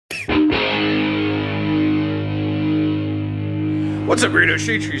What's up, Burrito?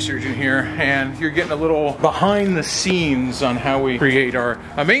 Shade Tree Surgeon here, and you're getting a little behind the scenes on how we create our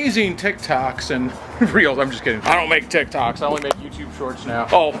amazing TikToks and Reels. I'm just kidding. I don't make TikToks. I only make YouTube shorts now.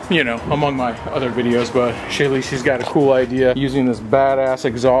 Oh, you know, among my other videos, but Shaylee, she's got a cool idea using this badass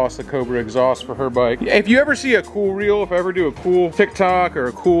exhaust, the Cobra exhaust for her bike. If you ever see a cool reel, if I ever do a cool TikTok or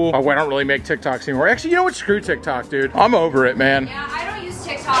a cool, oh, I don't really make TikToks anymore. Actually, you know what? Screw TikTok, dude. I'm over it, man. Yeah, I don't use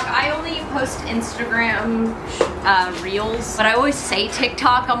TikTok. I only post Instagram reels, but I always say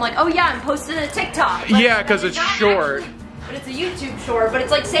TikTok. I'm like, oh yeah, I'm posting a TikTok. But yeah, because it's short. Actually, but it's a YouTube short, but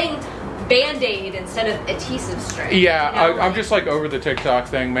it's like saying Band-Aid instead of adhesive strip. Yeah, you know, I'm just like over the TikTok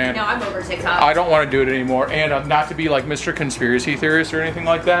thing, man. No, I'm over TikTok. I don't want to do it anymore, and not to be like Mr. Conspiracy Theorist or anything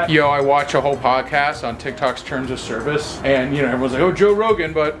like that. Yo, I watch a whole podcast on TikTok's terms of service, and you know, everyone's like, oh, Joe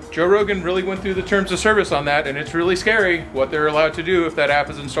Rogan, but Joe Rogan really went through the terms of service on that, and it's really scary what they're allowed to do if that app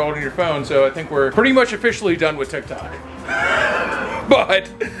is installed on your phone. So I think we're pretty much officially done with TikTok. But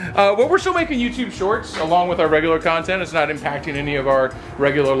we're still making YouTube shorts along with our regular content. It's not impacting any of our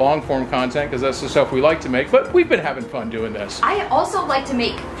regular long form content because that's the stuff we like to make, but we've been having fun doing this. I also like to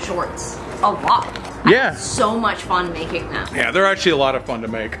make shorts a lot. Yeah. I have so much fun making them. Yeah, they're actually a lot of fun to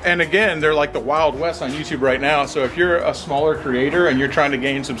make. And again, they're like the Wild West on YouTube right now. So if you're a smaller creator and you're trying to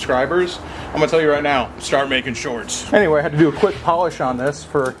gain subscribers, I'm gonna tell you right now, start making shorts. Anyway, I had to do a quick polish on this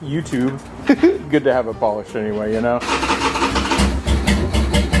for YouTube. Good to have it polished anyway, you know?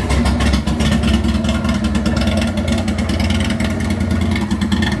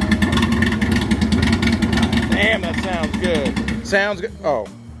 Damn, that sounds good. Sounds good. Oh,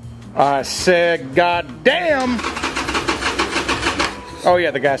 I said, goddamn. Oh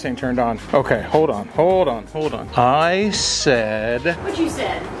yeah, the gas ain't turned on. Okay, hold on. I said. What you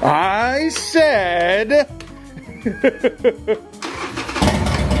said? I said.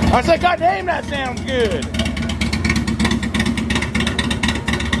 I said, goddamn, that sounds good.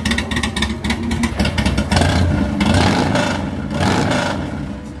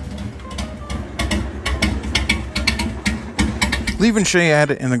 Leaving Shay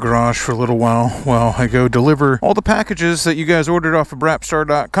at it in the garage for a little while I go deliver all the packages that you guys ordered off of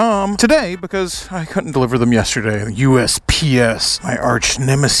brapstar.com today because I couldn't deliver them yesterday. USPS, my arch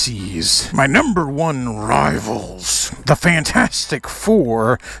nemesis, my #1 rivals, the Fantastic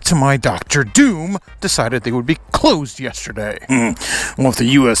Four to my Dr. Doom, decided they would be closed yesterday. Well, if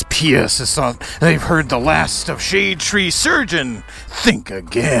the USPS has thought they've heard the last of Shade Tree Surgeon, think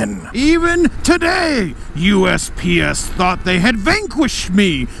again. Even today, USPS thought they had vanquished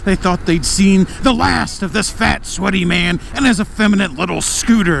me. They thought they'd seen the last of this fat, sweaty man and his effeminate little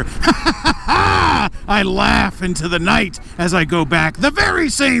scooter. I laugh into the night as I go back the very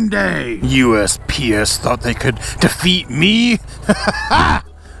same day. USPS thought they could defeat me?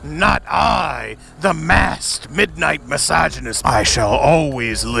 Not I, the masked midnight misogynist. I shall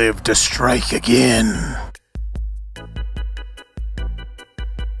always live to strike again.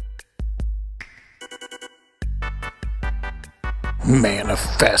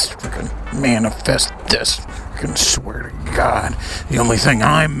 Manifest this. Freaking swear to God, the only thing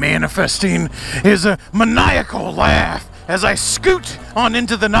I'm manifesting is a maniacal laugh as I scoot on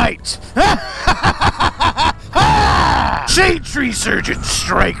into the night. Shade Tree Surgeon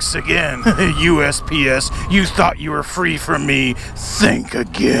strikes again. USPS, you thought you were free from me. Think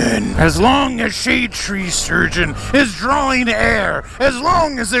again. As long as Shade Tree Surgeon is drawing air, as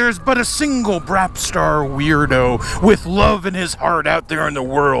long as there's but a single Brapstar weirdo with love in his heart out there in the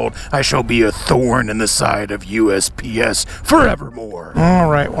world, I shall be a thorn in the side of USPS forevermore.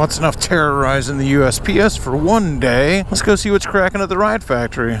 Alright, well, that's enough terrorizing the USPS for one day. Let's go see what's cracking at the ride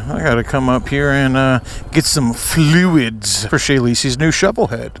factory. I gotta come up here and get some fluids for Shaylee's new shovel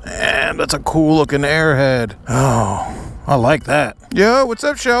head. And that's a cool looking airhead. Oh, I like that. Yo, what's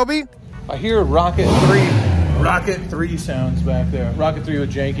up, Shelby? I hear Rocket 3 sounds back there. Rocket 3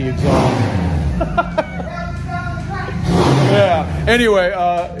 with janky exhaust. Yeah, anyway,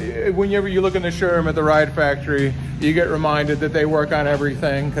 whenever you look in the showroom at the ride factory, you get reminded that they work on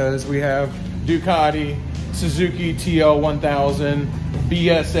everything because we have Ducati, Suzuki TL1000,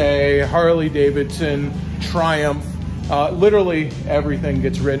 BSA, Harley Davidson, Triumph. Literally everything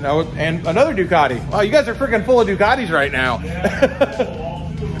gets ridden. Oh, and another Ducati. Wow, you guys are freaking full of Ducatis right now.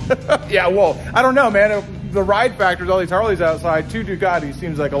 Yeah, well, I don't know, man. The ride factors, all these Harleys outside, 2 Ducatis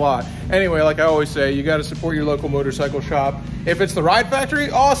seems like a lot. Anyway, like I always say, you got to support your local motorcycle shop. If it's the ride factory,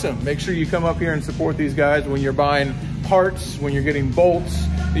 awesome. Make sure you come up here and support these guys when you're buying parts, when you're getting bolts,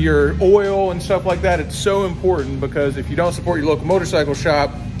 your oil and stuff like that. It's so important because if you don't support your local motorcycle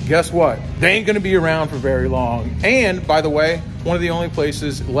shop, guess what? They ain't gonna be around for very long. And by the way, one of the only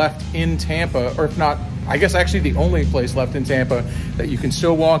places left in Tampa, or if not, I guess actually the only place left in Tampa that you can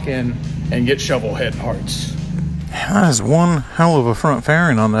still walk in and get shovel head parts. That is one hell of a front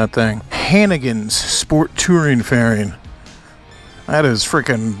fairing on that thing. Hannigan's Sport Touring Fairing. That is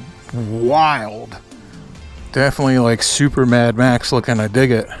freaking wild. Definitely like super Mad Max looking. I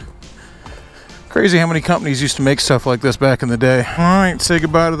dig it. Crazy how many companies used to make stuff like this back in the day. All right, say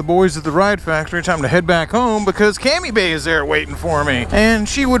goodbye to the boys at the Ride Factory. Time to head back home because Cammy Bay is there waiting for me. And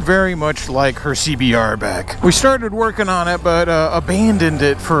she would very much like her CBR back. We started working on it, but abandoned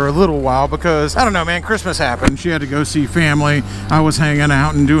it for a little while because, I don't know, man, Christmas happened. She had to go see family. I was hanging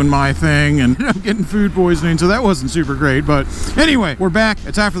out and doing my thing and getting food poisoning, so that wasn't super great. But anyway, we're back.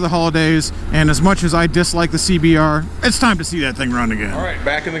 It's after the holidays, and as much as I dislike the CBR, it's time to see that thing run again. All right,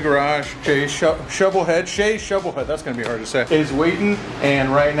 back in the garage. Shay's Shovelhead, that's gonna be hard to say, is waiting,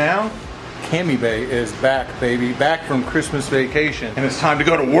 and right now, Cammy Bay is back, baby. Back from Christmas vacation, and it's time to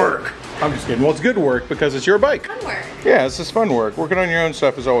go to work. I'm just kidding. Well, it's good work because it's your bike. Fun work. Yeah, it's just fun work. Working on your own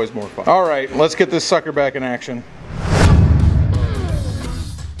stuff is always more fun. All right, let's get this sucker back in action.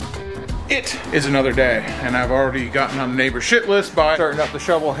 It is another day, and I've already gotten on the neighbor shit list by starting up the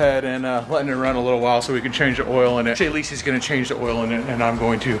shovel head and letting it run a little while so we can change the oil in it. Shay Lisi's gonna change the oil in it, and I'm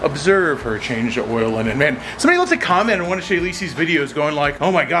going to observe her change the oil in it. Man, somebody left a comment on one of Shay Lisi's videos going like,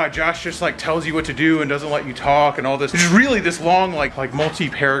 oh my god, Josh just like tells you what to do and doesn't let you talk and all this. It's really this long like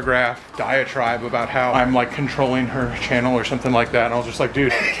multi-paragraph diatribe about how I'm like controlling her channel or something like that, and I was just like,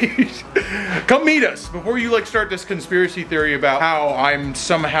 dude, come meet us before you like start this conspiracy theory about how I'm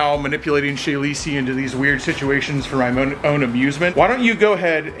somehow manipulating Shay Lisi into these weird situations for my own amusement. Why don't you go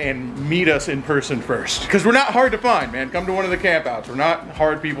ahead and meet us in person first? Because we're not hard to find, man. Come to one of the campouts. We're not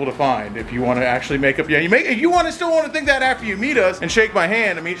hard people to find. If you want to actually make up, if you still want to think that after you meet us and shake my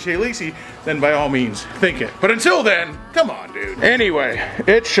hand and meet Shay Lisi, then by all means, think it. But until then, come on, dude. Anyway,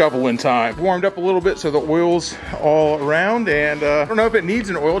 it's shoveling time. Warmed up a little bit so the oil's all around, and I don't know if it needs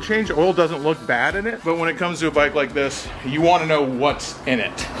an oil change. The oil doesn't look bad in it, but when it comes to a bike like this, you want to know what's in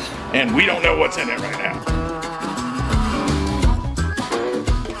it. And we don't know what's in it right now.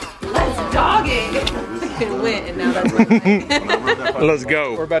 Let's dog it. It went, and now that's Let's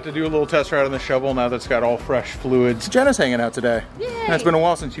go. We're about to do a little test ride on the shovel now that's got all fresh fluids. Jenna's hanging out today. Yay. And it's been a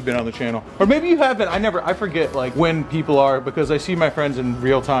while since you've been on the channel. Or maybe you haven't. I forget like when people are, because I see my friends in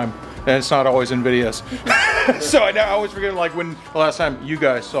real time. And it's not always in videos. So I always forget like when the last time you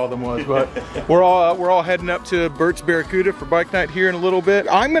guys saw them was. But we're all heading up to Bert's Barracuda for bike night here in a little bit.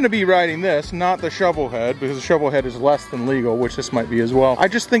 I'm gonna be riding this, not the shovel head, because the shovel head is less than legal, which this might be as well. I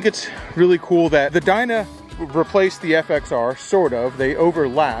just think it's really cool that the Dyna replaced the FXR, sort of. They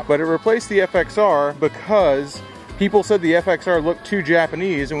overlap, but it replaced the FXR because people said the FXR looked too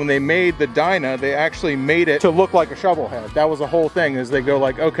Japanese, and when they made the Dyna, they actually made it to look like a shovel head. That was the whole thing, is they go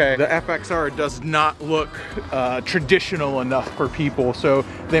like, okay, the FXR does not look traditional enough for people, so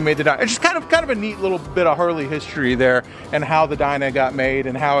they made the Dyna. It's just kind of a neat little bit of Harley history there, and how the Dyna got made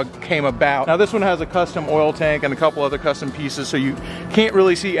and how it came about. Now this one has a custom oil tank and a couple other custom pieces, so you can't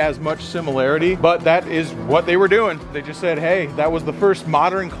really see as much similarity, but that is what they were doing. They just said, hey, that was the first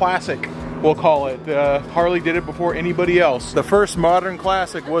modern classic, we'll call it. Harley did it before anybody else. The first modern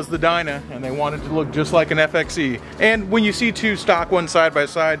classic was the Dyna, and they wanted to look just like an FXE. And when you see two stock ones side by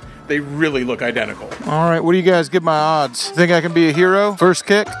side, they really look identical. All right, what do you guys give my odds? Think I can be a hero? First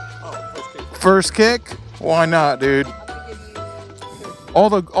kick? First kick? Why not, dude? All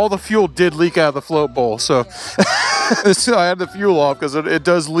the fuel did leak out of the float bowl, so so I had the fuel off because it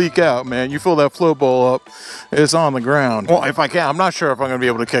does leak out, man. You fill that float bowl up, it's on the ground. Well, if I can, I'm not sure if I'm gonna be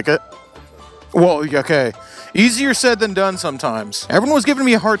able to kick it. Well, okay. Easier said than done sometimes. Everyone was giving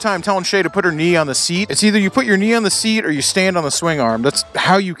me a hard time telling Shay to put her knee on the seat. It's either you put your knee on the seat or you stand on the swing arm. That's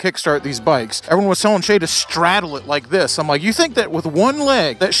how you kickstart these bikes. Everyone was telling Shay to straddle it like this. I'm like, you think that with one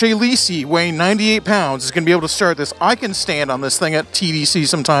leg, that Shay Lisi weighing 98 pounds is going to be able to start this? I can stand on this thing at TDC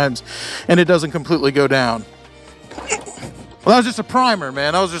sometimes and it doesn't completely go down. Well, that was just a primer,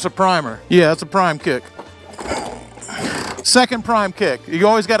 man. That was just a primer. Yeah, that's a prime kick. Second prime kick. You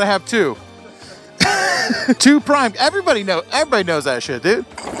always got to have two. Two prime. Everybody knows that shit, dude.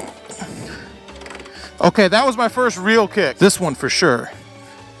 Okay, that was my first real kick. This one for sure.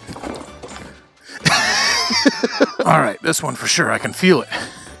 All right, this one for sure. I can feel it.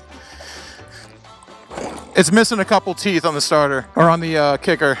 It's missing a couple teeth on the starter or on the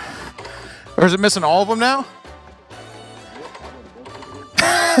kicker. Or is it missing all of them now?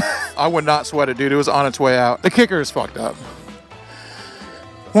 I would not sweat it, dude. It was on its way out. The kicker is fucked up.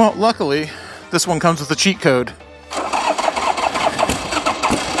 Well, luckily, this one comes with a cheat code.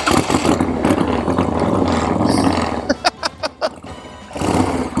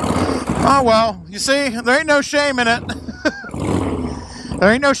 Oh, well, you see, there ain't no shame in it.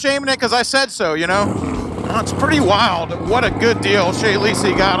 There ain't no shame in it because I said so, you know? It's pretty wild. What a good deal Shay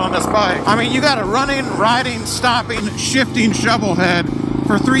Lisi got on this bike. I mean, you got a running, riding, stopping, shifting shovel head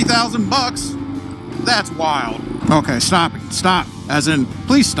for 3,000 bucks. That's wild. Okay, stop. As in,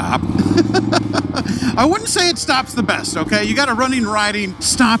 please stop. I wouldn't say it stops the best, okay? You got a running, riding,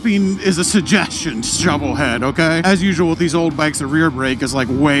 stopping is a suggestion shovel head, okay? As usual with these old bikes, the rear brake is like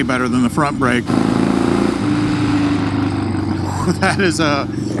way better than the front brake. That is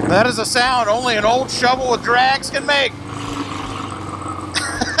a sound only an old shovel with drags can make.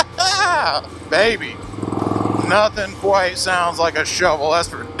 Baby. Nothing quite sounds like a shovel, that's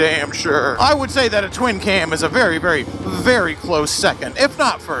for damn sure. I would say that a twin cam is a very, very, very close second, if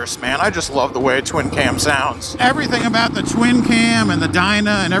not first, man. I just love the way a twin cam sounds. Everything about the twin cam and the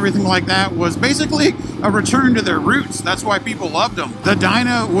Dyna and everything like that was basically a return to their roots. That's why people loved them. The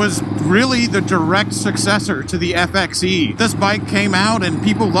Dyna was really the direct successor to the FXE. This bike came out and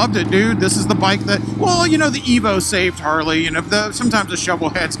people loved it, dude. This is the bike that, well, you know, the Evo saved Harley, and sometimes the shovel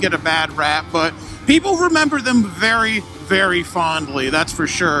heads get a bad rap, but people remember them very, very fondly, that's for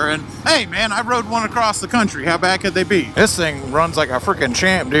sure. And hey, man, I rode one across the country. How bad could they be? This thing runs like a freaking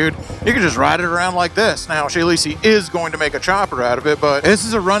champ, dude. You can just ride it around like this. Now, Shay Lisi is going to make a chopper out of it, but this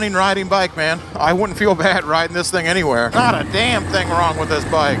is a running, riding bike, man. I wouldn't feel bad riding this thing anywhere. Not a damn thing wrong with this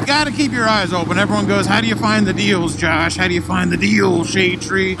bike. You gotta keep your eyes open. Everyone goes, how do you find the deals, Josh? How do you find the deals, Shade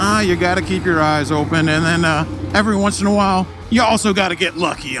Tree? You gotta keep your eyes open, and then every once in a while, you also got to get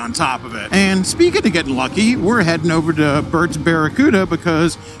lucky on top of it. And speaking of getting lucky, we're heading over to Bert's Barracuda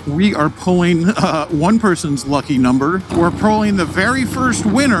because we are pulling one person's lucky number. We're pulling the very first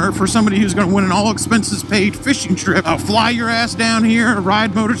winner for somebody who's going to win an all-expenses-paid fishing trip. Fly your ass down here,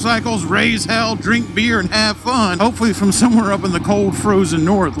 ride motorcycles, raise hell, drink beer, and have fun. Hopefully from somewhere up in the cold, frozen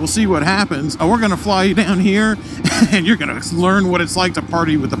north. We'll see what happens. We're going to fly you down here, and you're going to learn what it's like to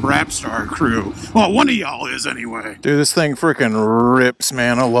party with the Brapstar crew. Well, one of y'all is anyway. Dude, this thing freaking rips,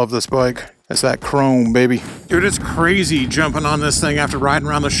 man. I love this bike. It's that chrome, baby. Dude, it's crazy jumping on this thing after riding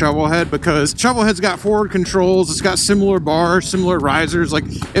around the shovel head because shovel head's got forward controls. It's got similar bars, similar risers. Like,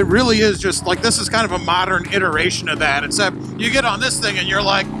 it really is just like, this is kind of a modern iteration of that, except you get on this thing and you're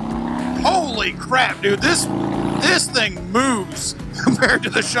like, holy crap, dude, this thing moves compared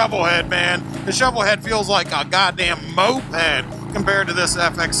to the shovel head, man. The shovel head feels like a goddamn moped compared to this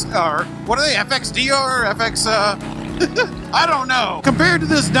FX, or what are they, FXD or FX, I don't know. Compared to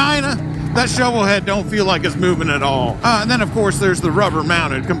this Dyna, that shovel head don't feel like it's moving at all. And then, of course, there's the rubber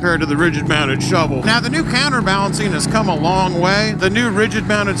mounted compared to the rigid mounted shovel. Now, the new counterbalancing has come a long way. The new rigid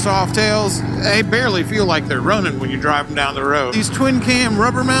mounted soft tails, they barely feel like they're running when you drive them down the road. These twin cam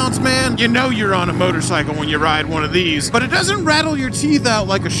rubber mounts, man, you know you're on a motorcycle when you ride one of these, but it doesn't rattle your teeth out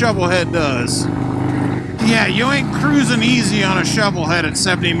like a shovel head does. Yeah, you ain't cruising easy on a shovel head at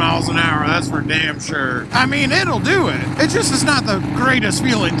 70 miles an hour, that's for damn sure. I mean, it'll do it. It just is not the greatest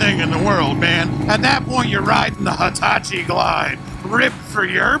feeling thing in the world, man. At that point, you're riding the Hitachi Glide. Ripped for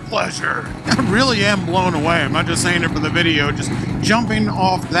your pleasure. I really am blown away. I'm not just saying it for the video. Just jumping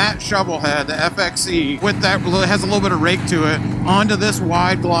off that shovel head, the FXE, with that, it has a little bit of rake to it, onto this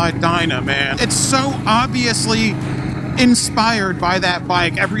wide glide Dyna, man. It's so obviously inspired by that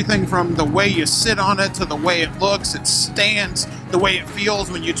bike. Everything from the way you sit on it to the way it looks, it stands, the way it feels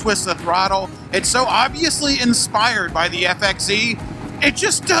when you twist the throttle. It's so obviously inspired by the FXE. It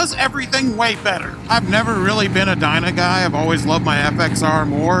just does everything way better. I've never really been a Dyna guy. I've always loved my FXR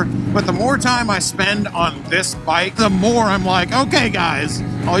more. But the more time I spend on this bike, the more I'm like, okay, guys,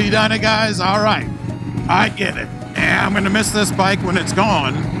 all you Dyna guys, all right, I get it. Yeah, I'm gonna miss this bike when it's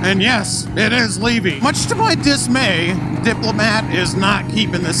gone. And yes, it is leaving. Much to my dismay, Diplomat is not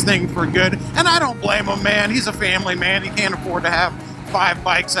keeping this thing for good. And I don't blame him, man. He's a family man. He can't afford to have 5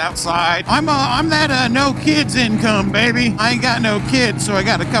 bikes outside. I'm that no kids income, baby. I ain't got no kids, so I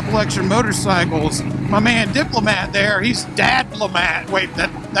got a couple extra motorcycles. My man Diplomat there, he's Dadplomat. Wait,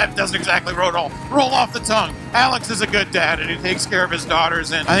 that doesn't exactly roll off the tongue. Alex is a good dad, and he takes care of his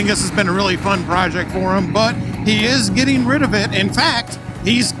daughters, and I think this has been a really fun project for him, but he is getting rid of it. In fact,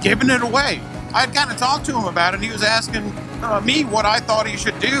 he's giving it away. I'd kind of talked to him about it. He was asking me what I thought he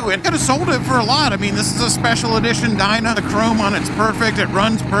should do, and could have sold it for a lot. I mean, this is a special edition Dyna. The chrome on it's perfect. It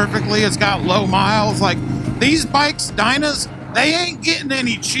runs perfectly. It's got low miles. Like, these bikes, Dynas, they ain't getting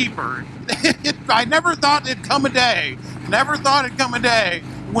any cheaper. I never thought it'd come a day. Never thought it'd come a day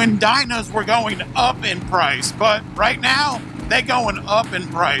when Dynas were going up in price. But right now, they going up in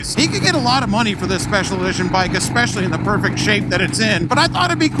price. He could get a lot of money for this special edition bike, especially in the perfect shape that it's in. But I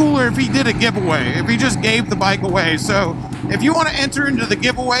thought it'd be cooler if he did a giveaway, if he just gave the bike away. So if you want to enter into the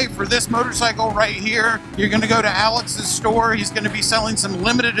giveaway for this motorcycle right here, you're going to go to Alex's store. He's going to be selling some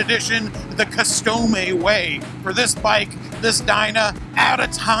limited edition, the Custom Way for this bike, this Dyna, out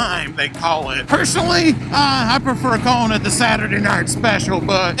of time, they call it. Personally, I prefer calling it the Saturday Night Special,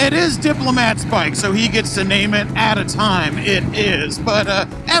 but it is Diplomat's bike, so he gets to name it At a Time. It is, but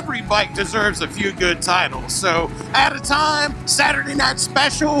every bike deserves a few good titles. So At a Time, Saturday Night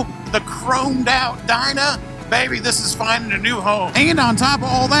Special, the chromed out Dyna. Baby, this is finding a new home. And on top of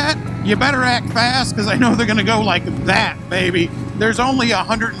all that, you better act fast, because I know they're gonna go like that, baby. There's only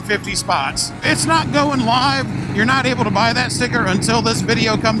 150 spots. It's not going live. You're not able to buy that sticker until this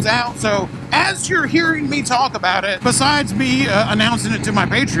video comes out. So as you're hearing me talk about it, besides me announcing it to my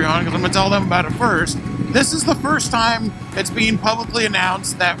Patreon, because I'm gonna tell them about it first, this is the first time it's being publicly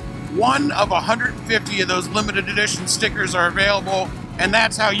announced that one of 150 of those limited edition stickers are available. And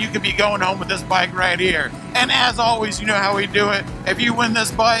that's how you could be going home with this bike right here. And as always, you know how we do it. If you win this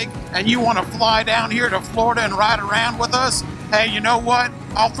bike and you want to fly down here to Florida and ride around with us, hey, you know what?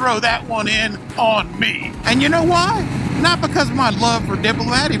 I'll throw that one in on me. And you know why? Not because of my love for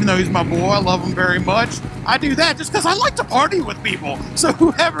Diplomat, even though he's my boy, I love him very much. I do that just because I like to party with people. So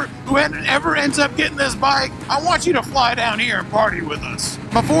whoever ends up getting this bike, I want you to fly down here and party with us.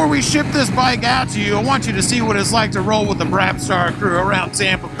 Before we ship this bike out to you, I want you to see what it's like to roll with the Brapstar crew around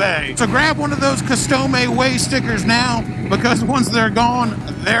Tampa Bay. So grab one of those Custom Way stickers now, because once they're gone,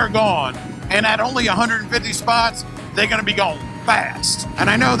 they're gone. And at only 150 spots, they're gonna be gone fast. And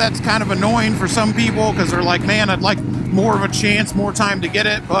I know that's kind of annoying for some people, because they're like, man, I'd like more of a chance, more time to get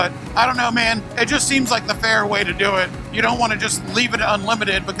it. But I don't know, man, it just seems like the fair way to do it. You don't want to just leave it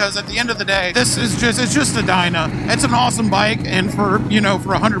unlimited, because at the end of the day, it's just a Dyna. It's an awesome bike, and for, you know,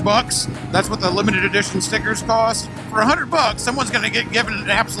 for $100, that's what the limited edition stickers cost. For $100, someone's gonna get given an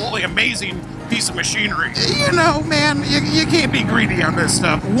absolutely amazing piece of machinery. You know, man, you can't be greedy on this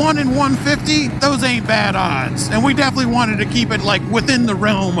stuff. 1 in 150, those ain't bad odds. And we definitely wanted to keep it like within the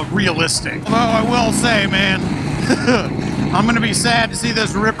realm of realistic. Although I will say, man, I'm gonna be sad to see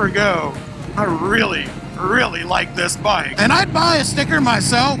this ripper go. I really like this bike. And I'd buy a sticker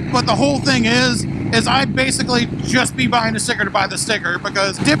myself, but the whole thing is I'd basically just be buying a sticker to buy the sticker,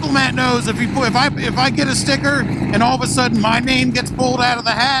 because Diplomat knows if I get a sticker and all of a sudden my name gets pulled out of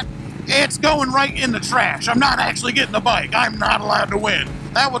the hat, it's going right in the trash. I'm not actually getting the bike. I'm not allowed to win.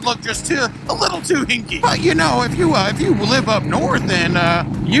 That would look just a little too hinky. But you know, if you live up north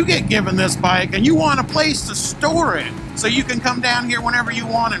and you get given this bike and you want a place to store it, so you can come down here whenever you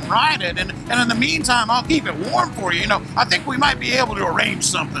want and ride it, and in the meantime, I'll keep it warm for you. You know, I think we might be able to arrange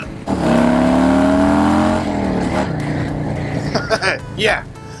something. Yeah.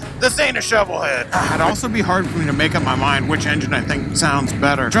 This ain't a shovel head. It'd also be hard for me to make up my mind which engine I think sounds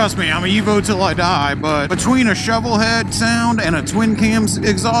better. Trust me, I'm a Evo till I die, but between a shovel head sound and a twin cam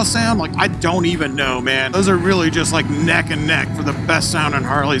exhaust sound, like, I don't even know, man. Those are really just like neck and neck for the best sounding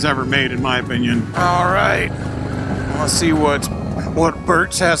Harleys ever made, in my opinion. All right, let's see what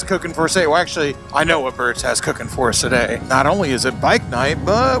Berts has cooking for us today. Well, actually, I know what Berts has cooking for us today. Not only is it bike night,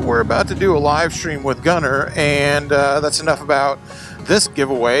 but we're about to do a live stream with Gunner, and that's enough about this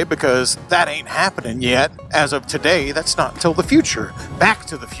giveaway, because that ain't happening yet. As of today, that's not till the future. Back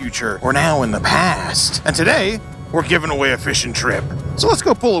to the future. We're now in the past. And today, we're giving away a fishing trip. So let's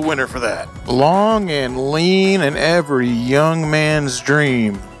go pull a winner for that. Long and lean and every young man's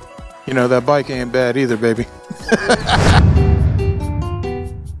dream. You know, that bike ain't bad either, baby.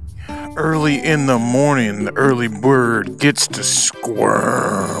 Early in the morning, the early bird gets to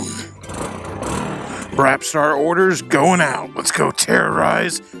squirm. Brapstar orders going out. Let's go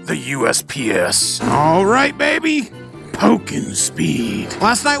terrorize the USPS. All right, baby. Poking speed.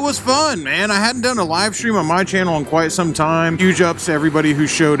 Last night was fun, man. I hadn't done a live stream on my channel in quite some time. Huge ups to everybody who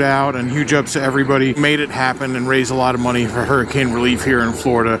showed out, and huge ups to everybody who made it happen and raised a lot of money for hurricane relief here in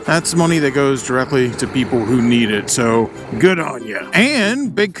Florida. That's money that goes directly to people who need it, so good on you.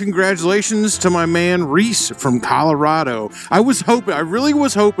 And big congratulations to my man Reese from Colorado. I really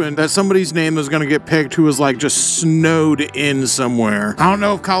was hoping that somebody's name was gonna get picked who was like just snowed in somewhere. I don't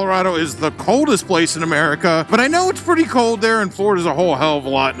know if Colorado is the coldest place in America, but I know it's pretty cold there, and Florida's a whole hell of a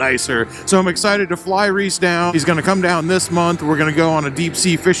lot nicer. So I'm excited to fly Reese down. He's gonna come down this month. We're gonna go on a deep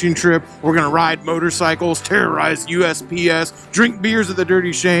sea fishing trip. We're gonna ride motorcycles, terrorize USPS, drink beers at the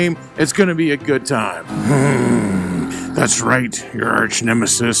Dirty Shame. It's gonna be a good time. That's right, your arch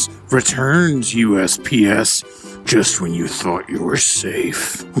nemesis returns, USPS. Just when you thought you were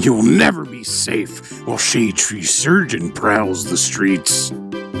safe. You'll never be safe while Shade Tree Surgeon prowls the streets.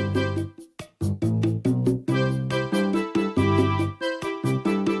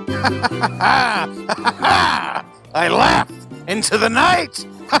 I laughed into the night.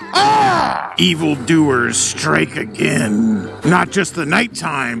 Evil doers strike again. Not just the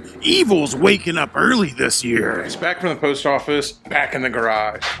nighttime, evil's waking up early this year. It's back from the post office, back in the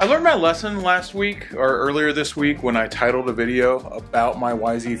garage. I learned my lesson last week, or earlier this week, when I titled a video about my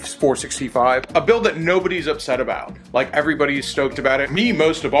YZ465, a build that nobody's upset about. Like, everybody's stoked about it. Me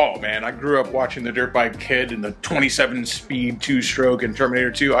most of all, man. I grew up watching the Dirt Bike Kid and the 27-speed 2-stroke in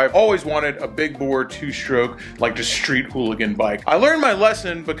Terminator 2. I've always wanted a big bore 2-stroke, like just street hooligan bike. I learned my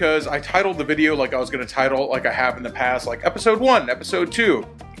lesson because I titled the video like I was gonna title it like I have in the past, like episode 1, episode 2.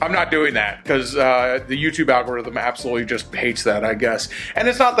 I'm not doing that because the YouTube algorithm absolutely just hates that, I guess. And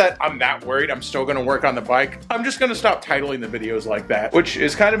it's not that I'm that worried. I'm still going to work on the bike. I'm just going to stop titling the videos like that, which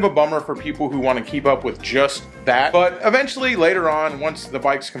is kind of a bummer for people who want to keep up with just that. But eventually, later on, once the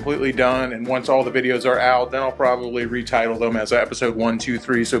bike's completely done and once all the videos are out, then I'll probably retitle them as episode 1, 2,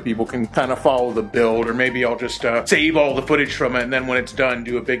 3 so people can kind of follow the build. Or maybe I'll just save all the footage from it and then when it's done,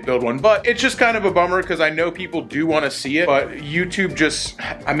 do a big build one. But it's just kind of a bummer because I know people do want to see it, but YouTube just...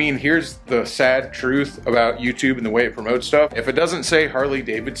 I mean, here's the sad truth about YouTube and the way it promotes stuff. If it doesn't say Harley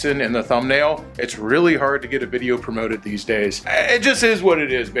Davidson in the thumbnail, it's really hard to get a video promoted these days. It just is what it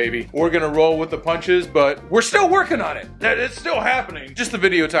is, baby. We're gonna roll with the punches, but we're still working on it. It's still happening. Just the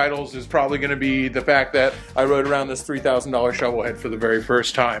video titles is probably gonna be the fact that I rode around this $3,000 shovel head for the very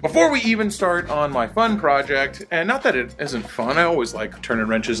first time. Before we even start on my fun project, and not that it isn't fun, I always like turning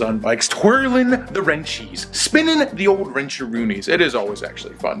wrenches on bikes, twirling the wrenchies, spinning the old wrencharoonies. It is always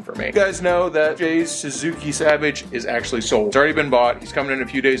actually fun for me. You guys know that Jay's Suzuki Savage is actually sold. It's already been bought. He's coming in a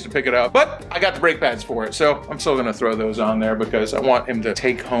few days to pick it up, but I got the brake pads for it, so I'm still gonna throw those on there because I want him to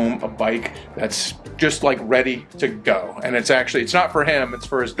take home a bike that's just like ready to go. And it's not for him, it's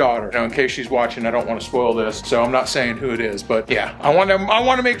for his daughter. Now, in case she's watching, I don't want to spoil this, so I'm not saying who it is, but yeah, I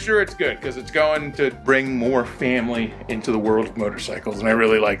want to make sure it's good because it's going to bring more family into the world of motorcycles, and I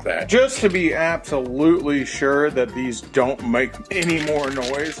really like that. Just to be absolutely sure that these don't make any more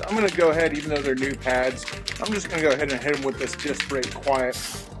noise, I'm gonna go ahead, even though they're new pads, I'm just gonna go ahead and hit them with this disc brake quiet.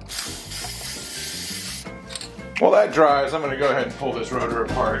 While that dries, I'm gonna go ahead and pull this rotor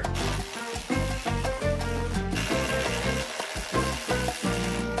apart.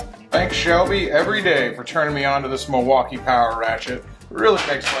 Thanks Shelby every day for turning me on to this Milwaukee power ratchet. It really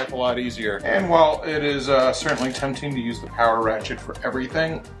makes life a lot easier. And while it is certainly tempting to use the power ratchet for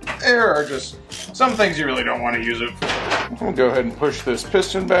everything, there are just some things you really don't want to use it for. We'll go ahead and push this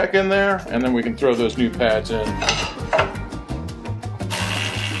piston back in there, and then we can throw those new pads in.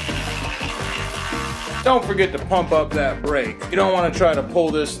 Don't forget to pump up that brake. You don't want to try to pull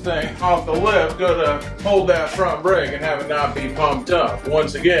this thing off the lift, go to hold that front brake and have it not be pumped up.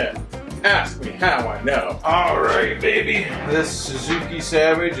 Once again, ask me how I know. All right, baby. This Suzuki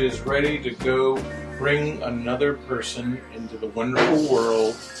Savage is ready to go bring another person into the wonderful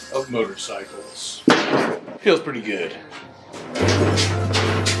world of motorcycles. Feels pretty good.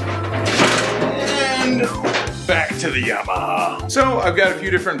 And back to the Yamaha. So I've got a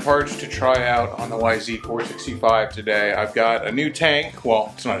few different parts to try out on the YZ465 today. I've got a new tank.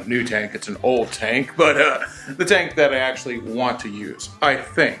 Well, it's not a new tank, it's an old tank, but the tank that I actually want to use, I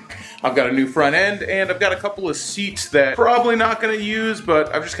think. I've got a new front end, and I've got a couple of seats that probably not gonna use,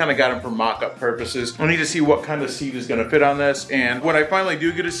 but I've just kind of got them for mock-up purposes. I need to see what kind of seat is gonna fit on this, and when I finally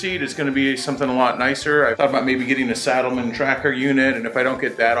do get a seat, it's gonna be something a lot nicer. I thought about maybe getting a Saddleman tracker unit, and if I don't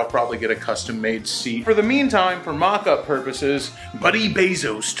get that, I'll probably get a custom-made seat. For the meantime, for mock-up purposes, Buddy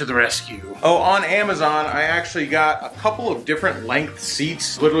Bezos to the rescue. Oh, on Amazon, I actually got a couple of different length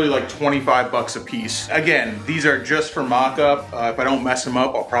seats, literally like 25 bucks a piece. Again, these are just for mock-up. If I don't mess them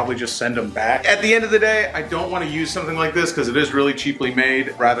up, I'll probably just send them back. At the end of the day, I don't want to use something like this because it is really cheaply made.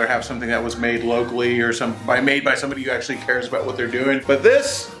 I'd rather have something that was made locally or made by somebody who actually cares about what they're doing. But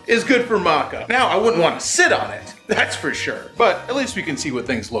this is good for mock-up. Now, I wouldn't want to sit on it, that's for sure. But at least we can see what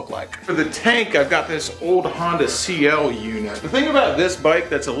things look like. For the tank, I've got this old Honda CL unit. The thing about this bike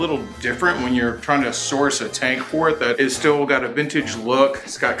that's a little different when you're trying to source a tank for it, that is still got a vintage look.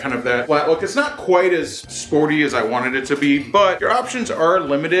 It's got kind of that flat look. It's not quite as sporty as I wanted it to be, but your options are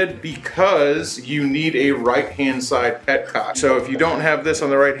limited because you need a right-hand side petcock. So if you don't have this on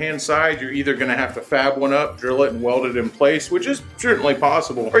the right-hand side, you're either gonna have to fab one up, drill it, and weld it in place, which is certainly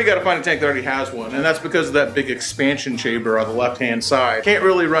possible, or you gotta find a tank that already has one, and that's because of that big expansion chamber on the left-hand side. Can't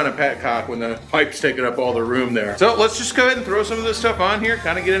really run a petcock when the pipe's taking up all the room there. So let's just go ahead and throw some of this stuff on here,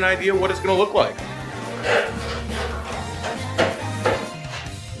 kind of get an idea of what it's gonna look like.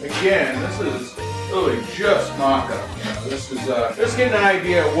 Again, this is really just mock-up. You know, this is just getting an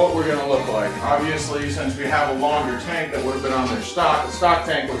idea of what we're going to look like. Obviously, since we have a longer tank that would have been on their stock, the stock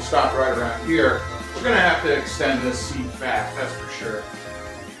tank would have stopped right around here. We're going to have to extend this seat back, that's for sure.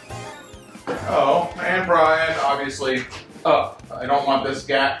 Oh, and Brian, obviously, up. I don't want this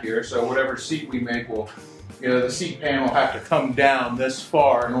gap here, so whatever seat we make will, you know, the seat pan will have to come down this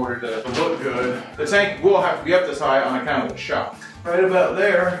far in order to look good. The tank will have to be up this high on account of the shock. Right about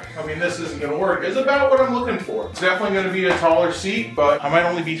there, I mean, this isn't gonna work. It's about what I'm looking for. It's definitely gonna be a taller seat, but I might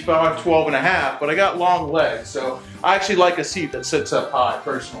only be 5'12" and a half, but I got long legs, so I actually like a seat that sits up high,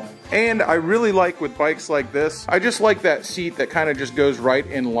 personally. And I really like with bikes like this, I just like that seat that kind of just goes right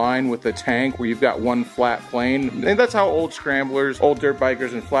in line with the tank where you've got one flat plane. And that's how old scramblers, old dirt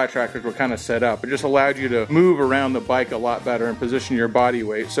bikers, and flat trackers were kind of set up. It just allowed you to move around the bike a lot better and position your body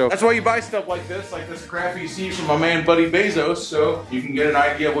weight. So that's why you buy stuff like this crappy seat from my man Buddy Bezos, so you can get an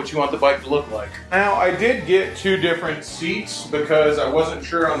idea of what you want the bike to look like. Now, I did get 2 different seats because I wasn't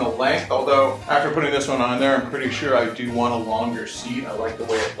sure on the length, although after putting this one on there, I'm pretty sure I do want a longer seat. I like the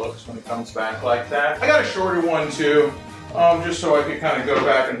way it looks when it comes back like that. I got a shorter one too, just so I could kind of go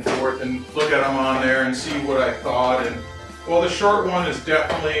back and forth and look at them on there and see what I thought. And well, the short one is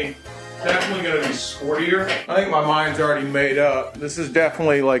definitely going to be sportier. I think my mind's already made up. This is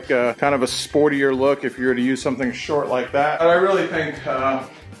definitely like a kind of a sportier look if you were to use something short like that. But I really think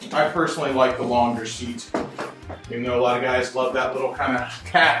I personally like the longer seat. Even though a lot of guys love that little kind of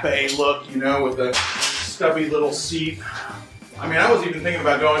cafe look, you know, with the stubby little seat. I mean, I was even thinking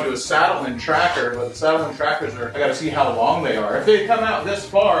about going to a Saddleman tracker, but the Saddleman trackers are, I gotta see how long they are. If they come out this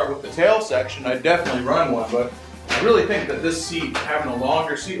far with the tail section, I'd definitely run one, but I really think that this seat, having a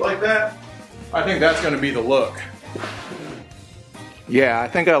longer seat like that, I think that's gonna be the look. Yeah, I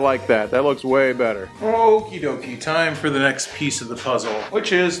think I like that. That looks way better. Okie dokie, time for the next piece of the puzzle,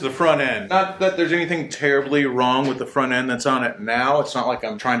 which is the front end. Not that there's anything terribly wrong with the front end that's on it now. It's not like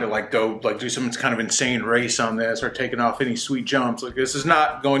I'm trying to go do some kind of insane race on this or taking off any sweet jumps. Like, this is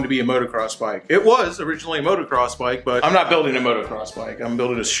not going to be a motocross bike. It was originally a motocross bike, but I'm not building a motocross bike. I'm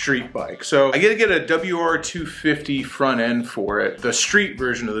building a street bike. So I get to get a WR250 front end for it, the street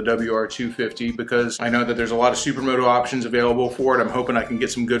version of the WR250, because I know that there's a lot of supermoto options available for it. I'm hoping I can get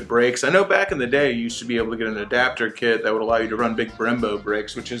some good brakes. I know back in the day you used to be able to get an adapter kit that would allow you to run big Brembo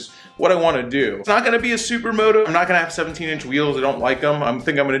brakes, which is what I want to do. It's not going to be a supermoto. I'm not going to have 17-inch wheels. I don't like them. I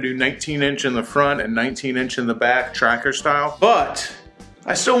think I'm going to do 19-inch in the front and 19-inch in the back, tracker style. But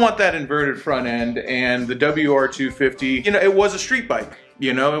I still want that inverted front end, and the WR250, you know, it was a street bike.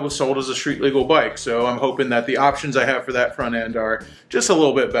 You know, it was sold as a street legal bike, so I'm hoping that the options I have for that front end are just a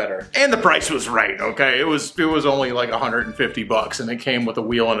little bit better. And the price was right, okay? It was only like 150 bucks, and it came with a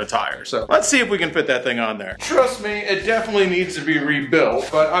wheel and a tire. So let's see if we can fit that thing on there. Trust me, it definitely needs to be rebuilt,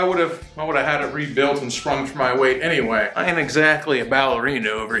 but I would have had it rebuilt and sprung for my weight anyway. I ain't exactly a ballerina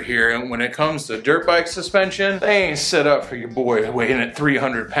over here, and when it comes to dirt bike suspension, they ain't set up for your boy weighing at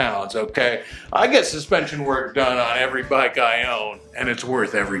 300 pounds, okay? I get suspension work done on every bike I own, and it's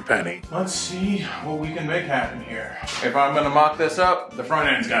worth every penny. Let's see what we can make happen here. If I'm gonna mock this up, the front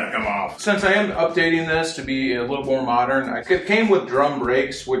end's gotta come off. Since I am updating this to be a little more modern, it came with drum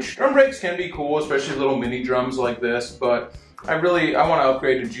brakes, which drum brakes can be cool, especially little mini drums like this, but I want to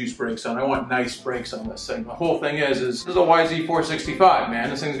upgrade to juice brakes on. I want nice brakes on this thing. The whole thing is this is a YZ465, man.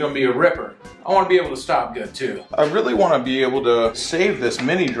 This thing's gonna be a ripper. I want to be able to stop good too. I really want to be able to save this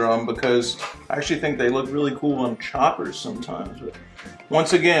mini drum because I actually think they look really cool on choppers sometimes. But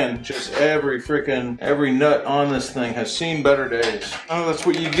once again, just every nut on this thing has seen better days. Oh, that's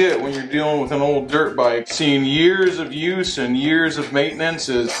what you get when you're dealing with an old dirt bike. Seeing years of use and years of maintenance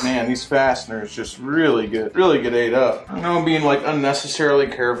is, man, these fasteners just really get ate up. I know I'm being like unnecessarily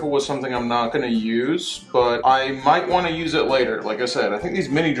careful with something I'm not gonna use, but I might want to use it later. Like I said, I think these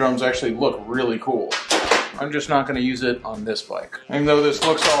mini drums actually look really cool. I'm just not gonna use it on this bike. Even though this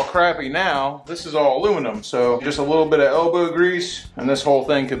looks all crappy now, this is all aluminum, so just a little bit of elbow grease, and this whole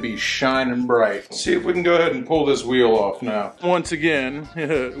thing could be shining bright. Let's see if we can go ahead and pull this wheel off now. Once again,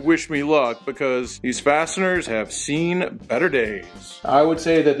 wish me luck, because these fasteners have seen better days. I would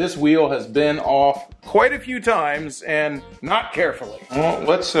say that this wheel has been off quite a few times, and not carefully. Well,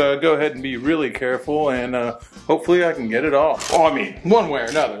 let's go ahead and be really careful, and hopefully I can get it off. Well, I mean, one way or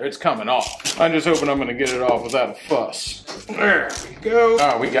another, it's coming off. I'm just hoping I'm gonna get it off without a fuss. There we go.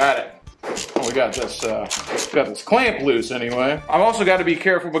 Oh, we got it. Oh, we got this clamp loose anyway. I've also got to be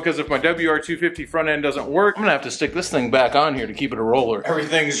careful because if my WR250 front end doesn't work, I'm gonna have to stick this thing back on here to keep it a roller.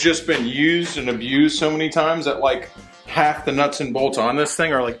 Everything's just been used and abused so many times that like half the nuts and bolts on this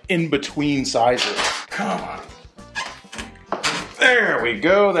thing are like in between sizes. Come on. There we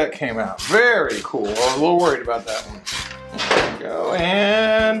go, that came out. Very cool. I was a little worried about that one. There we go,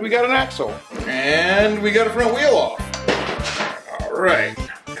 and we got an axle. And we got a front wheel off. All right,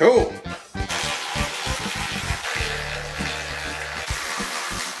 cool.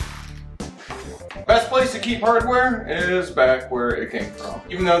 Best place to keep hardware is back where it came from.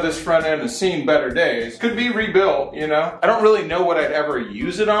 Even though this front end has seen better days, could be rebuilt, you know? I don't really know what I'd ever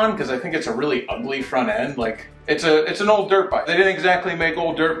use it on because I think it's a really ugly front end. Like, it's an old dirt bike. They didn't exactly make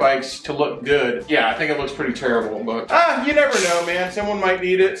old dirt bikes to look good. Yeah, I think it looks pretty terrible, but you never know, man. Someone might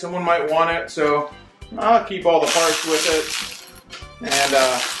need it, someone might want it, so I'll keep all the parts with it and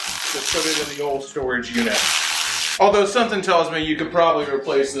just put it in the old storage unit. Although something tells me you could probably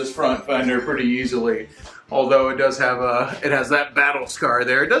replace this front fender pretty easily. Although it does have it has that battle scar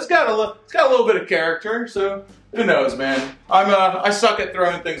there. It's got a little bit of character, so who knows, man. I suck at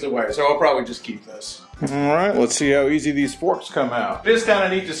throwing things away, so I'll probably just keep this. All right, let's see how easy these forks come out. It is kind of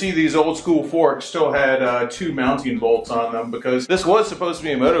neat to see these old school forks still had 2 mounting bolts on them because this was supposed to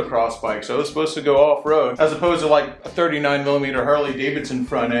be a motocross bike, so it was supposed to go off-road, as opposed to like a 39mm Harley Davidson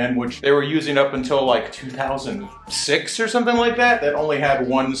front end, which they were using up until like 2006 or something like that, that only had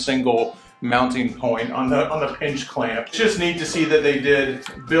one single mounting point on the pinch clamp. It's just neat to see that they did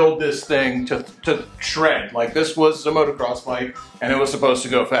build this thing to shred. Like, this was a motocross bike and it was supposed to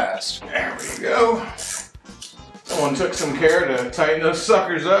go fast. There we go. Someone took some care to tighten those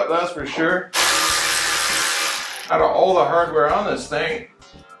suckers up, that's for sure. Out of all the hardware on this thing,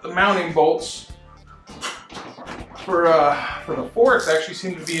 the mounting bolts for the forks actually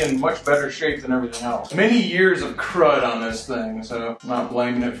seem to be in much better shape than everything else. Many years of crud on this thing, so I'm not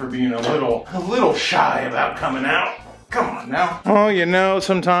blaming it for being a little shy about coming out. Come on now. Oh, you know,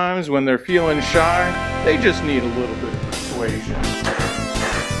 sometimes when they're feeling shy, they just need a little bit of persuasion.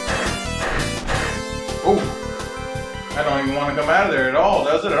 Oh. I don't even want to come out of there at all,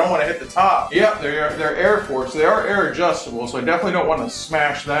 does it? I don't want to hit the top. Yep, they're air forks. They are air adjustable, so I definitely don't want to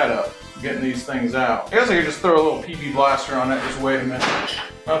smash that up, getting these things out. I guess I could just throw a little PB blaster on it. Just wait a minute.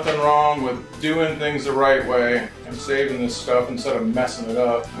 Nothing wrong with doing things the right way and saving this stuff instead of messing it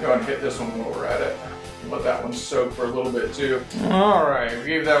up. I'm going to hit this one while we're at it. Let that one soak for a little bit too. All right, we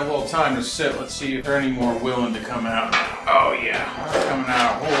gave that a little time to sit. Let's see if there are any more willing to come out. Oh yeah, it's coming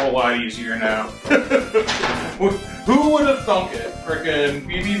out a whole lot easier now. Who would have thunk it? Frickin'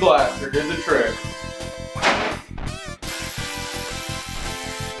 BB Blaster did the trick.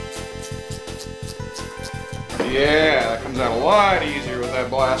 Yeah, that comes out a lot easier with that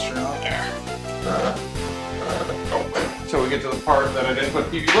blaster on there. Until we get to the part that I didn't put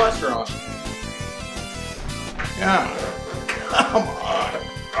BB Blaster on. Yeah. Come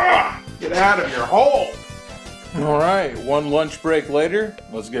on. Get out of your hole. All right, one lunch break later,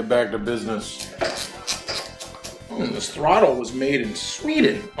 let's get back to business. This throttle was made in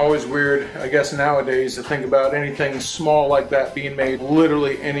Sweden. Always weird, I guess, nowadays to think about anything small like that being made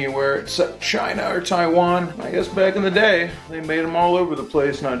literally anywhere except China or Taiwan. I guess back in the day, they made them all over the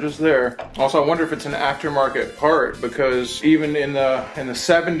place, not just there. Also, I wonder if it's an aftermarket part, because even in the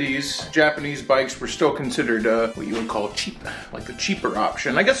 70s, Japanese bikes were still considered what you would call cheap, like the cheaper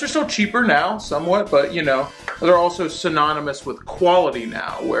option. I guess they're still cheaper now, somewhat, but you know, they're also synonymous with quality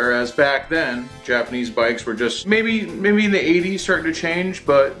now, whereas back then, Japanese bikes were just maybe in the 80s starting to change,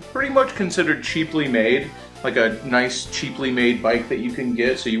 but pretty much considered cheaply made. Like a nice, cheaply made bike that you can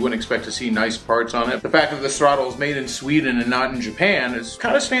get, so you wouldn't expect to see nice parts on it. The fact that this throttle is made in Sweden and not in Japan is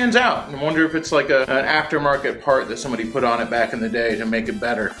kind of stands out. And I wonder if it's like an aftermarket part that somebody put on it back in the day to make it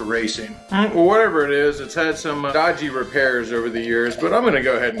better for racing. Well, whatever it is, it's had some dodgy repairs over the years, but I'm gonna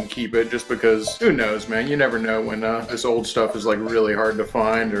go ahead and keep it just because, who knows, man? You never know when this old stuff is like really hard to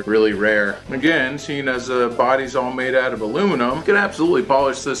find or really rare. Again, seeing as the body's all made out of aluminum, you could absolutely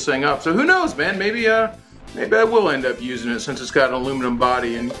polish this thing up. So who knows, man? Maybe I will end up using it since it's got an aluminum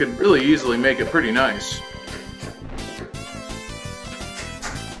body, and you could really easily make it pretty nice.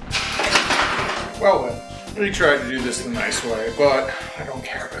 Well, we tried to do this the nice way, but I don't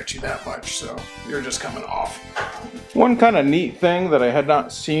care about you that much, so you're just coming off. One kind of neat thing that I had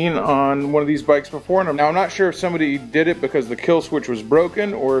not seen on one of these bikes before, and now I'm not sure if somebody did it because the kill switch was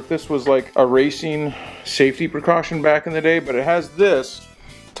broken, or if this was like a racing safety precaution back in the day, but it has this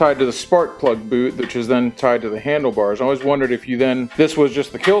tied to the spark plug boot, which is then tied to the handlebars. I always wondered if this was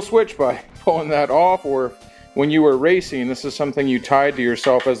just the kill switch by pulling that off, or when you were racing, this is something you tied to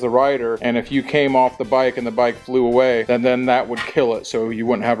yourself as the rider, and if you came off the bike and the bike flew away, then that would kill it, so you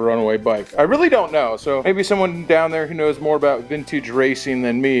wouldn't have a runaway bike. I really don't know, so maybe someone down there who knows more about vintage racing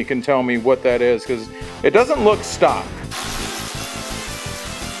than me can tell me what that is, because it doesn't look stock.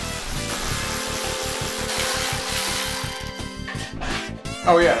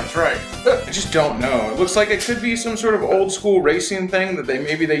 Oh yeah, that's right. I just don't know. It looks like it could be some sort of old school racing thing that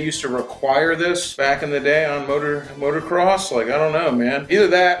maybe they used to require this back in the day on motocross. Like, I don't know, man. Either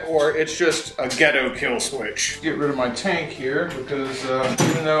that or it's just a ghetto kill switch. Get rid of my tank here because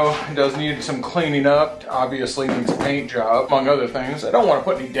even though it does need some cleaning up, obviously needs a paint job, among other things, I don't want to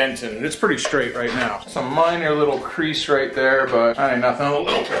put any dents in it. It's pretty straight right now. Some minor little crease right there, but that ain't nothing a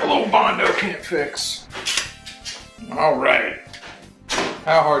little Bondo can't fix. All right.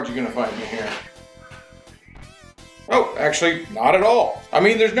 How hard you gonna find me here? Oh, actually, not at all. I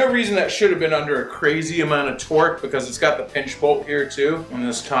mean, there's no reason that should have been under a crazy amount of torque because it's got the pinch bolt here too. And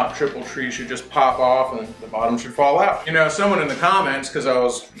this top triple tree should just pop off and the bottom should fall out. You know, someone in the comments, because I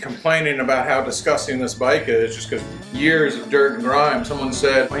was complaining about how disgusting this bike is, just because years of dirt and grime, someone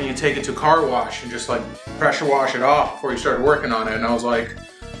said, why don't you take it to a car wash and just like pressure wash it off before you started working on it? And I was like,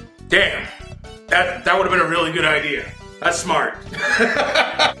 damn, that would have been a really good idea. That's smart.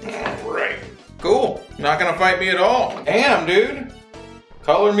 All right. Cool. Not gonna fight me at all. Damn, dude.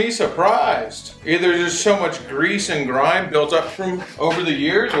 Color me surprised. Either there's so much grease and grime built up from over the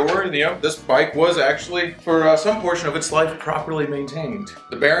years, or you know, this bike was actually, for some portion of its life, properly maintained.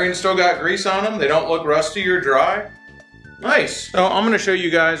 The bearings still got grease on them. They don't look rusty or dry. Nice. So I'm going to show you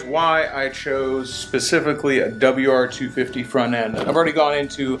guys why I chose specifically a WR250 front end. I've already gone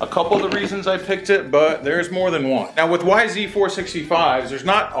into a couple of the reasons I picked it, but there's more than one. Now with YZ465s, there's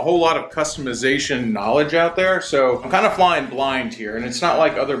not a whole lot of customization knowledge out there, so I'm kind of flying blind here, and it's not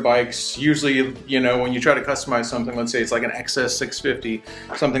like other bikes. Usually, you know, when you try to customize something, let's say it's like an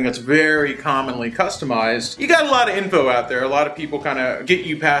XS650, something that's very commonly customized, you got a lot of info out there. A lot of people kind of get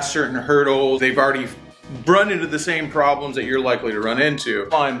you past certain hurdles. They've already run into the same problems that you're likely to run into.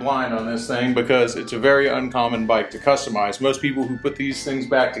 Flying blind on this thing because it's a very uncommon bike to customize. Most people who put these things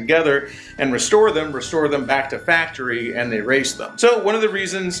back together and restore them back to factory and they race them. So one of the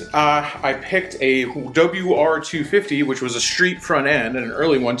reasons I picked a WR250, which was a street front end and an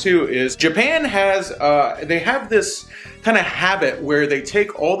early one too, is Japan has, they have this kind of habit where they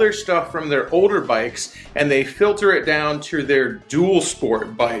take all their stuff from their older bikes and they filter it down to their dual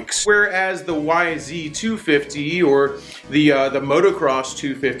sport bikes. Whereas the YZ250 or the motocross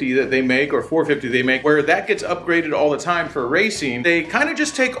 250 that they make, or 450 they make, where that gets upgraded all the time for racing, they kind of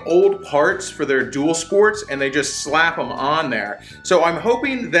just take old parts for their dual sports and they just slap them on there. So I'm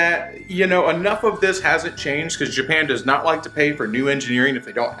hoping that, you know, enough of this hasn't changed, because Japan does not like to pay for new engineering if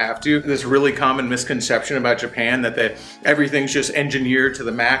they don't have to. This really common misconception about Japan that everything's just engineered to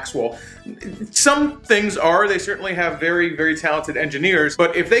the max. Well, some things are. They certainly have very, very talented engineers,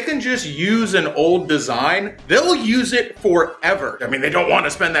 but if they can just use an old design, they'll use it forever. I mean, they don't want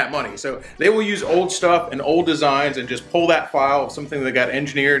to spend that money, so they will use old stuff and old designs and just pull that file of something that got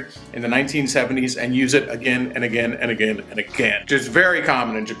engineered in the 1970s and use it again and again and again and again. Just very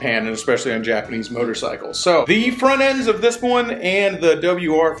common in Japan, and especially on Japanese motorcycles. So the front ends of this one and the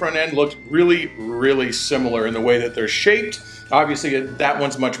WR front end looked really, really similar in the way that they're shaped. Obviously, that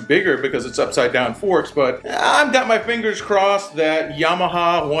one's much bigger because it's upside down forks, but I've got my fingers crossed that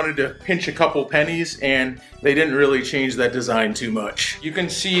Yamaha wanted to pinch a couple pennies and they didn't really change that design too much. You can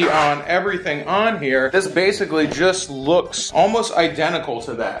see on everything on here, this basically just looks almost identical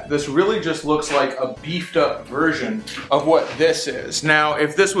to that. This really just looks like a beefed up version of what this is. Now,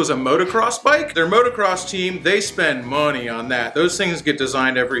 if this was a motocross bike, their motocross team, they spend money on that. Those things get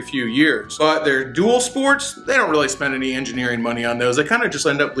designed every few years. But their dual sports, they don't really spend any engineering money on those. They kind of just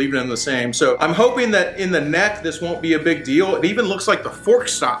end up leaving them the same. So I'm hoping that in the neck, this won't be a big deal. It even looks like the fork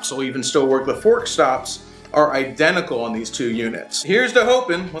stops will even still work. The fork stops are identical on these two units. Here's to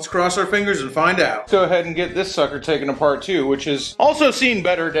hoping. Let's cross our fingers and find out. Let's go ahead and get this sucker taken apart too, which has also seen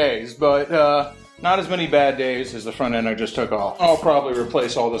better days, but not as many bad days as the front end I just took off. I'll probably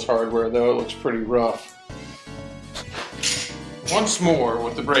replace all this hardware though. It looks pretty rough. Once more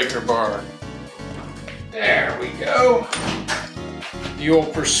with the breaker bar. There we go. The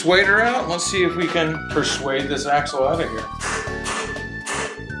old persuader out. Let's see if we can persuade this axle out of here.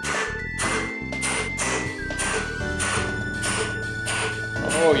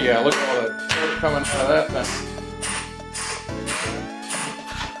 Oh yeah, look at all that dirt coming out of that thing.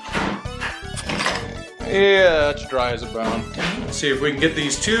 Yeah, that's dry as a bone. Let's see if we can get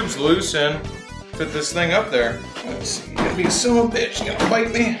these tubes loose and fit this thing up there. Let's see, you gonna be a son of a bitch, you gonna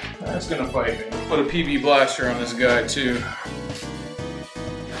fight me? That's gonna fight me. Put a PB blaster on this guy too.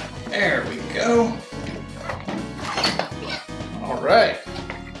 There we go. All right.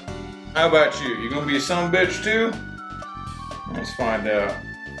 How about you? You gonna be a son of a bitch too? Let's find out.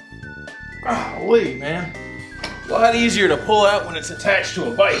 Golly, man. A lot easier to pull out when it's attached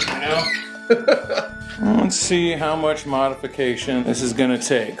to a bike, you know? Let's see how much modification this is gonna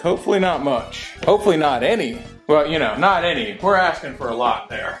take. Hopefully not much. Hopefully not any. Well, you know, not any. We're asking for a lot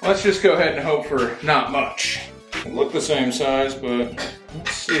there. Let's just go ahead and hope for not much. They look the same size, but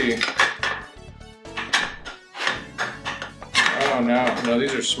let's see. Oh no,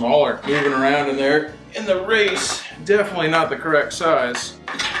 these are smaller. Moving around in there in the race, definitely not the correct size.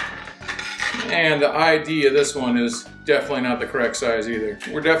 And the ID of this one is definitely not the correct size either.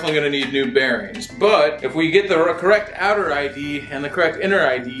 We're definitely gonna need new bearings. But if we get the correct outer ID and the correct inner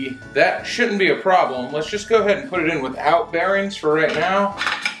ID, that shouldn't be a problem. Let's just go ahead and put it in without bearings for right now.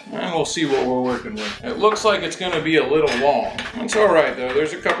 And we'll see what we're working with. It looks like it's gonna be a little long. It's all right though,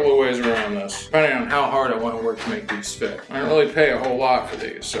 there's a couple of ways around this, depending on how hard I wanna work to make these fit. I don't really pay a whole lot for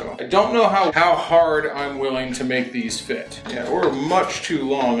these, so. I don't know how hard I'm willing to make these fit. Yeah, we're much too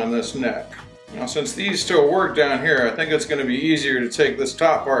long on this neck. Now since these still work down here, I think it's gonna be easier to take this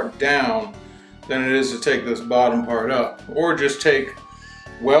top part down than it is to take this bottom part up. Or just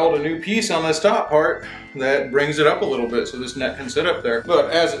weld a new piece on this top part that brings it up a little bit so this neck can sit up there. But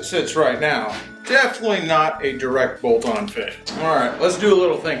as it sits right now, definitely not a direct bolt-on fit. All right, let's do a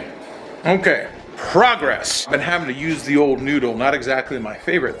little thinking. Okay, progress. I've been having to use the old noodle, not exactly my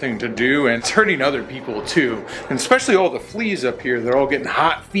favorite thing to do, and it's hurting other people too. And especially all the fleas up here, they're all getting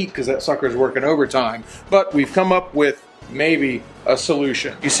hot feet because that sucker's working overtime. But we've come up with maybe a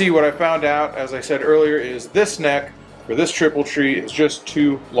solution. You see, what I found out, as I said earlier, is this neck for this triple tree is just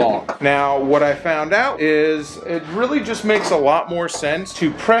too long. Now, what I found out is it really just makes a lot more sense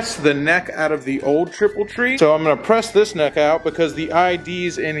to press the neck out of the old triple tree. So I'm gonna press this neck out because the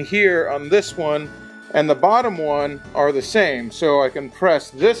IDs in here on this one and the bottom one are the same. So I can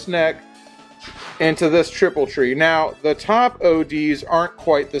press this neck into this triple tree. Now, the top ODs aren't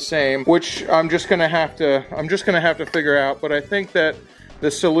quite the same, which I'm just gonna have to figure out, but I think that the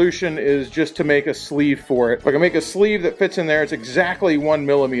solution is just to make a sleeve for it. If I can make a sleeve that fits in there, it's exactly 1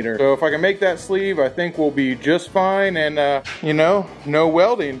 millimeter. So if I can make that sleeve, I think we'll be just fine, and you know, no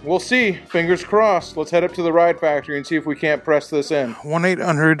welding. We'll see, fingers crossed. Let's head up to the ride factory and see if we can't press this in.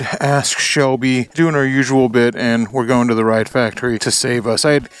 1-800-ASK-SHELBY, doing our usual bit, and we're going to the ride factory to save us.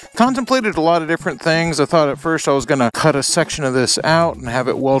 I had contemplated a lot of different things. I thought at first I was gonna cut a section of this out and have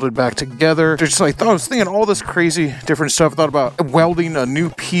it welded back together. I was thinking all this crazy different stuff. I thought about welding a new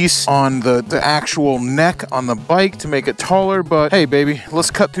piece on the actual neck on the bike to make it taller, but hey baby,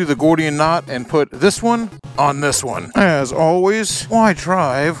 let's cut through the Gordian knot and put this one on this one. As always, why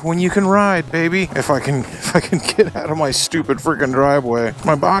drive when you can ride, baby? If I can get out of my stupid freaking driveway.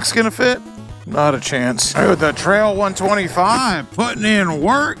 My box gonna fit? Not a chance. Hey, with the Trail 125, putting in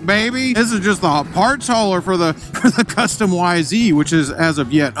work, baby. This is just the parts hauler for the Custom YZ, which is as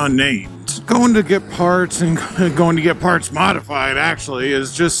of yet unnamed. Going to get parts and going to get parts modified actually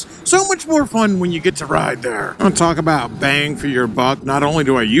is just so much more fun when you get to ride there. I'll talk about bang for your buck. Not only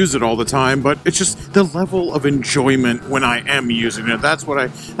do I use it all the time, but it's just the level of enjoyment when I am using it. That's what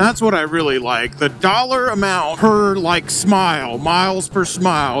I really like. The dollar amount per smile, miles per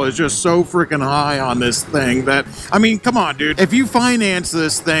smile, is just so freaking high on this thing that, I mean, come on, dude. If you finance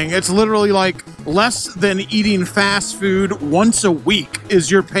this thing, it's literally like less than eating fast food once a week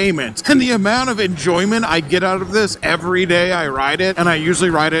is your payment. And the amount of enjoyment I get out of this every day I ride it, and I usually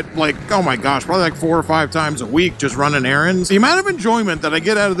ride it like, oh my gosh, probably like 4 or 5 times a week just running errands. The amount of enjoyment that I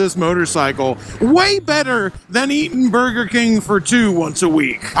get out of this motorcycle, way better than eating Burger King for 2 once a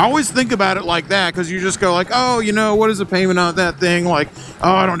week. I always think about it like that because you just go like, oh, you know, what is the payment on that thing? Like,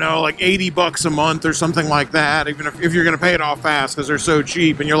 oh, I don't know, like 80 bucks a month or something like that, even if you're gonna pay it off fast because they're so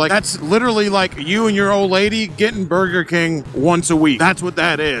cheap. And you're like, that's literally like you and your old lady getting Burger King once a week. That's what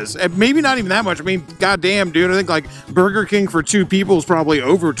that is. And maybe not even that much. I mean, goddamn, dude, I think like Burger King for 2 people is probably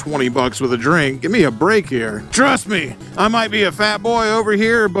over 20 bucks with a drink. Give me a break here. Trust me, I might be a fat boy over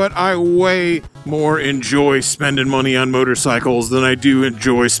here, but I way more enjoy spending money on motorcycles than I do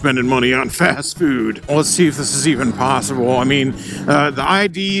enjoy spending money on fast food. Let's see if this is even possible. I mean, the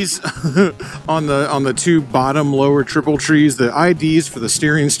IDs on the 2 bottom lower triple trees, the IDs for the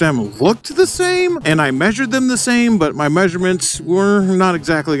steering stem looked the same, and I measured them the same, but my measurements were not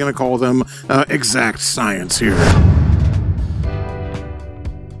exactly going to call them exact science here.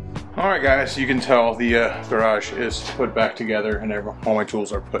 Alright guys, you can tell the garage is put back together and all my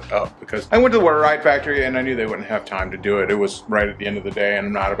tools are put up because I went to the ride factory and I knew they wouldn't have time to do it. It was right at the end of the day and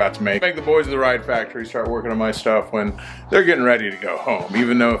I'm not about to make the boys of the ride factory start working on my stuff when they're getting ready to go home.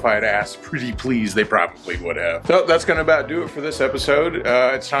 Even though if I had asked pretty please, they probably would have. So that's gonna about do it for this episode.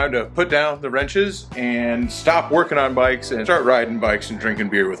 It's time to put down the wrenches and stop working on bikes and start riding bikes and drinking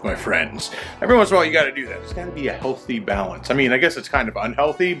beer with my friends. Every once in a while you gotta do that. It's gotta be a healthy balance. I mean, I guess it's kind of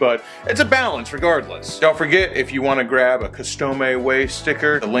unhealthy, but it's a balance regardless. Don't forget, if you want to grab a Custom Way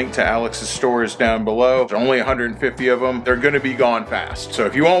sticker, the link to Alex's store is down below. There's only 150 of them. They're gonna be gone fast. So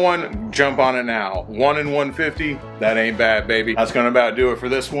if you want one, jump on it now. 1 in 150, that ain't bad, baby. That's gonna about do it for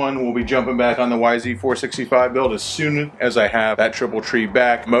this one. We'll be jumping back on the YZ465 build as soon as I have that triple tree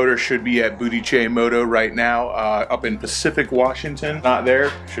back. Motor should be at Booty Che Moto right now, up in Pacific, Washington. Not there,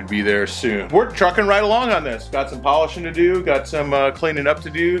 should be there soon. We're trucking right along on this. Got some polishing to do, got some cleaning up to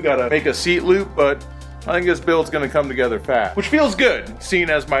do, gotta make a seat loop, but I think this build's gonna come together fast, which feels good,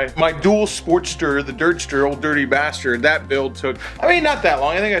 seeing as my dual Sportster, the Dirtster, old dirty bastard, that build took, I mean, not that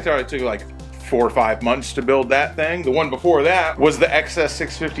long. I think I thought it took like 4 or 5 months to build that thing. The one before that was the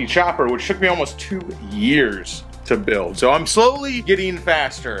XS650 chopper, which took me almost 2 years to build. So I'm slowly getting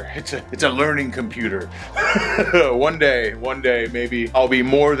faster. It's a learning computer. One day, maybe I'll be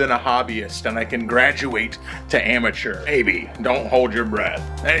more than a hobbyist and I can graduate to amateur. Maybe. Don't hold your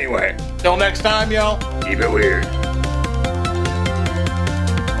breath. Anyway, till next time, y'all, keep it weird.